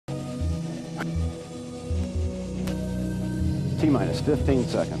T-minus 15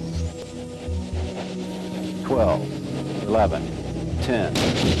 seconds. 12, 11, 10,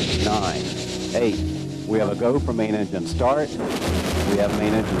 9, 8. We have a go for main engine start. We have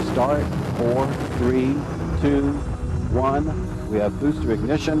main engine start. 4, 3, 2, 1. We have booster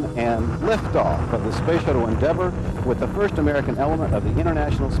ignition and liftoff of the Space Shuttle Endeavour with the first American element of the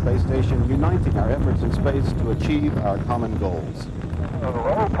International Space Station, uniting our efforts in space to achieve our common goals.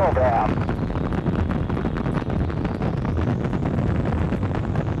 Roll program.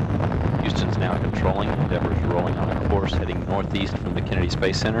 Houston's now controlling. Endeavour's rolling on a course heading northeast from the Kennedy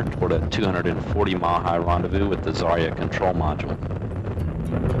Space Center toward a 240-mile-high rendezvous with the Zarya control module.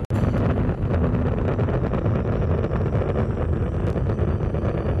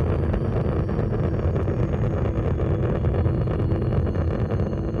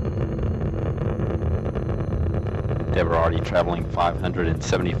 Endeavour already traveling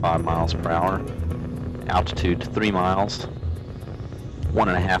 575 miles per hour, altitude 3 miles,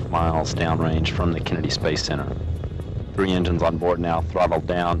 1.5 miles downrange from the Kennedy Space Center. 3 engines on board now throttled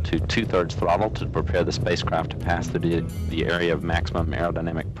down to 2/3 throttle to prepare the spacecraft to pass through the area of maximum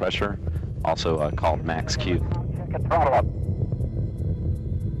aerodynamic pressure, also called max Q. Check throttle up.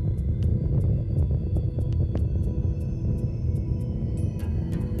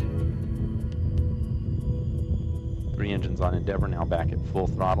 Engines on Endeavour now back at full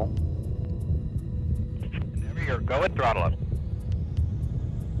throttle. Endeavour, you're go at throttle up.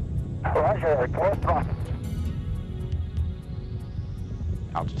 Roger, go at throttle.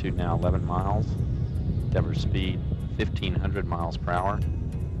 Altitude now 11 miles. Endeavour speed 1,500 miles per hour,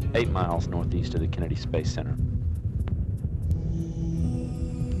 8 miles northeast of the Kennedy Space Center.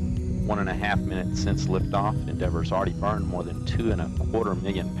 1.5 minutes since liftoff, Endeavour's already burned more than 2.25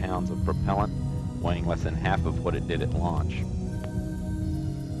 million pounds of propellant, weighing less than half of what it did at launch.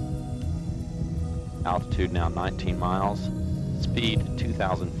 Altitude now 19 miles. Speed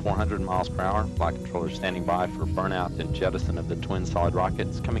 2,400 miles per hour. Flight controller standing by for burnout and jettison of the twin solid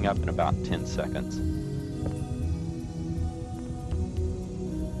rockets, coming up in about 10 seconds.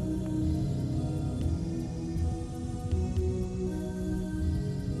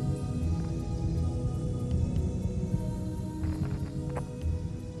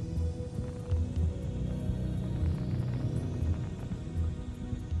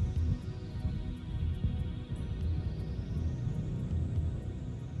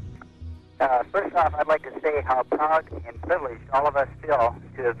 First off, I'd like to say how proud and privileged all of us feel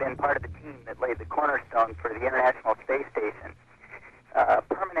to have been part of the team that laid the cornerstone for the International Space Station. A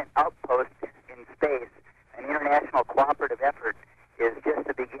permanent outpost in space, an international cooperative effort, is just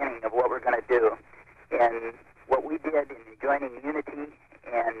the beginning of what we're going to do. And what we did in joining Unity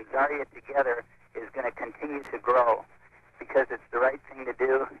and Zarya together is going to continue to grow because it's the right thing to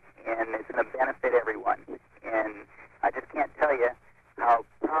do and it's going to benefit everyone. And I just can't tell you how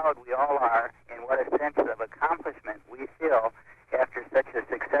proud we all are and what a sense of accomplishment we feel after such a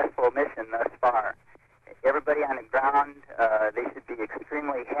successful mission thus far. Everybody on the ground, they should be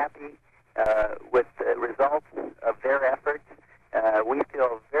extremely happy with the results of their efforts. We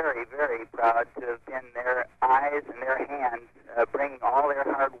feel very, very proud to have been their eyes and their hands bringing all their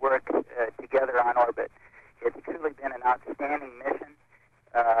hard work together on orbit. It's truly been an outstanding mission.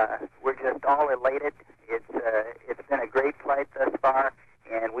 We're just all elated. It's been a great flight thus far,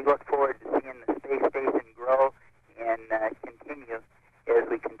 and we look forward to seeing the space station grow and continue as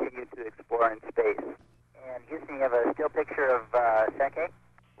we continue to explore in space. And Houston, you have a still picture of SAC A?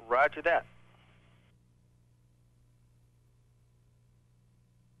 Roger that.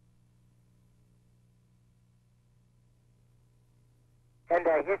 And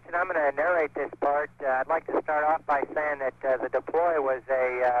Houston, I'm going to narrate this part. I'd like to start off by saying that the deploy was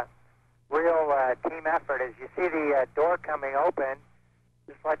a real team effort. As you see the door coming open,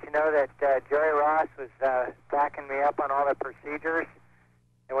 just let you know that Jerry Ross was backing me up on all the procedures.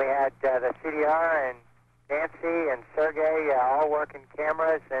 And we had the CDR and Nancy and Sergey all working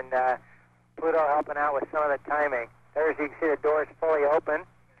cameras, and Pluto helping out with some of the timing. There, as you can see, the door is fully open.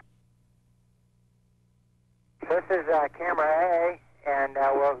 So this is camera A, and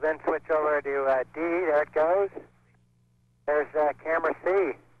we'll then switch over to D. There it goes. There's camera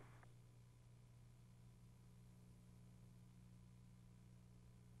C.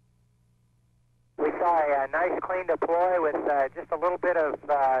 We saw a nice clean deploy with just a little bit of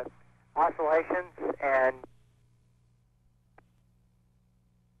oscillations and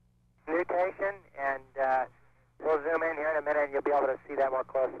mutation, and we'll zoom in here in a minute and you'll be able to see that more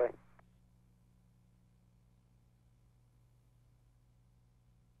closely.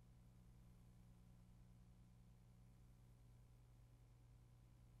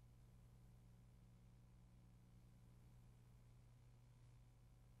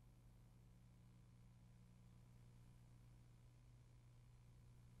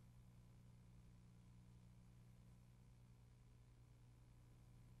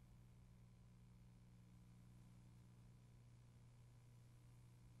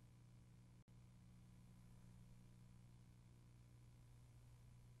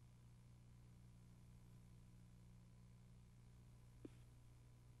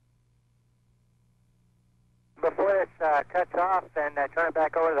 cuts off and turn it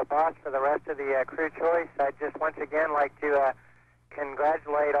back over to the boss for the rest of the crew choice, I'd just once again like to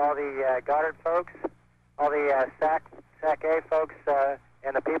congratulate all the Goddard folks, all the SAC A folks,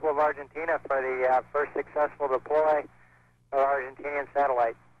 and the people of Argentina for the first successful deploy of Argentinian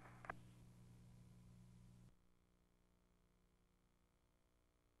satellite.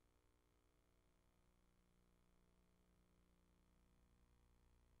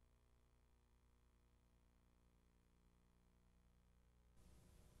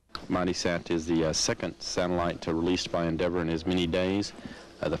 MightySat is the second satellite released by Endeavour in as many days.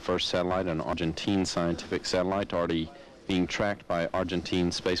 The first satellite, an Argentine scientific satellite, already being tracked by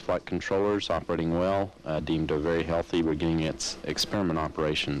Argentine spaceflight controllers, operating well, deemed very healthy, beginning its experiment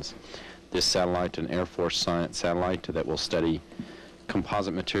operations. This satellite, an Air Force science satellite that will study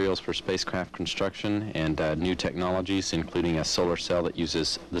composite materials for spacecraft construction and new technologies, including a solar cell that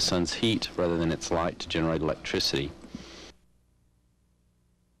uses the sun's heat rather than its light to generate electricity.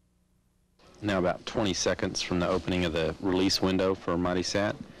 Now about 20 seconds from the opening of the release window for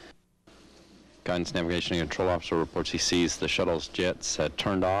MightySat. Guidance Navigation and Control Officer reports he sees the shuttle's jets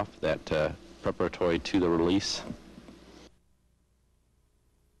turned off, that preparatory to the release.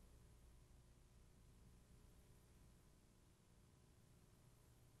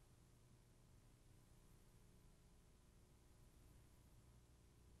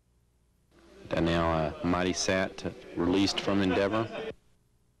 And now MightySat released from Endeavour.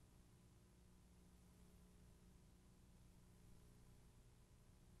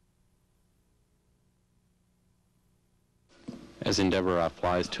 As Endeavour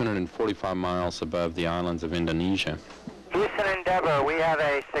flies 245 miles above the islands of Indonesia. Houston Endeavour, we have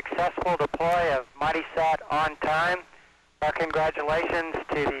a successful deploy of MightySat on time. Our congratulations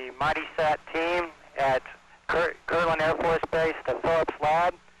to the MightySat team at Kirtland Air Force Base, the Phillips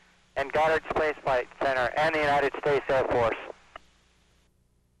Lab, and Goddard Space Flight Center, and the United States Air Force.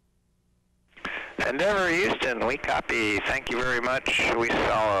 Endeavour Houston, we copy. Thank you very much. We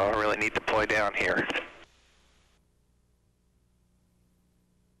saw a really neat deploy down here.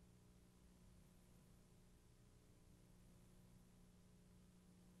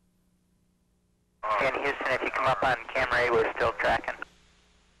 And Houston, if you come up on camera A, we're still tracking.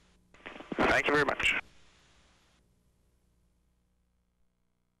 Thank you very much.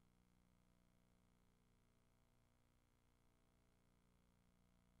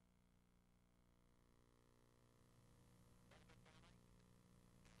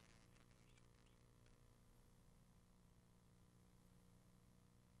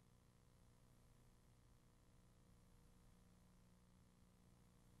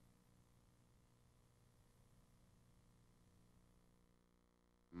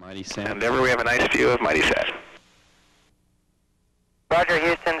 MightySat. Endeavour, we have a nice view of MightySat. Roger,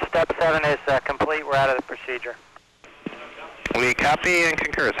 Houston, step 7 is complete. We're out of the procedure. We copy and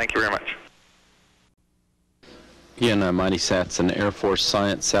concur. Thank you very much. Again, MightySat's an Air Force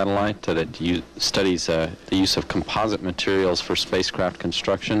science satellite that studies the use of composite materials for spacecraft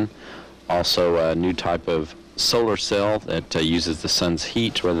construction. Also a new type of solar cell that uses the sun's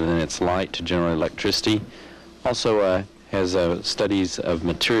heat rather than its light to generate electricity. Also has studies of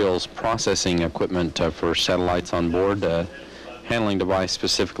materials processing equipment for satellites on board, handling device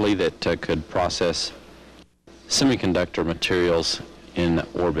specifically that could process semiconductor materials in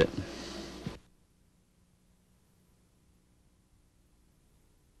orbit.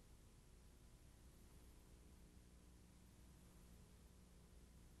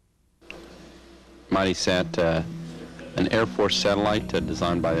 MightySat, an Air Force satellite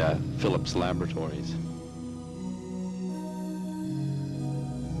designed by Phillips Laboratories.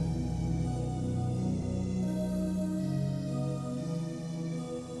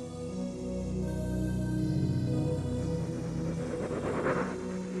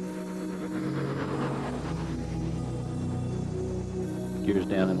 Gears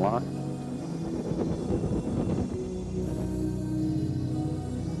down and lock.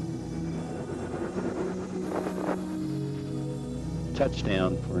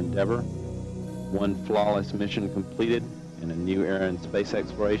 Touchdown for Endeavour. One flawless mission completed and a new era in space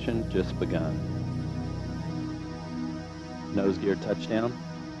exploration just begun. Nose gear touchdown.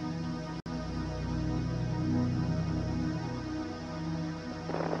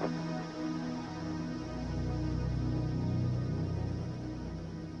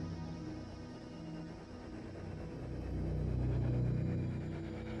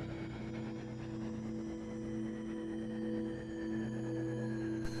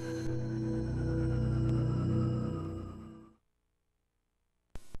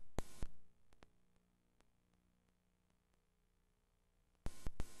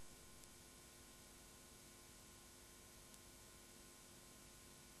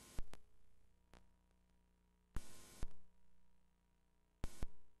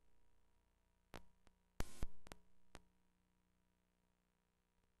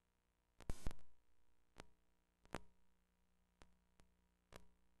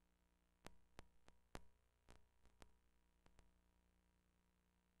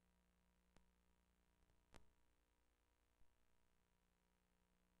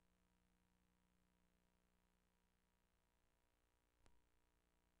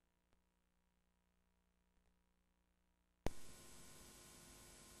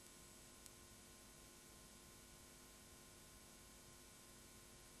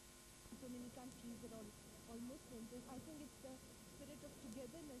 countries, they're all Muslims. And I think it's the spirit of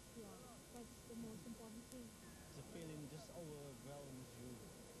togetherness here that's the most important thing. It's a feeling just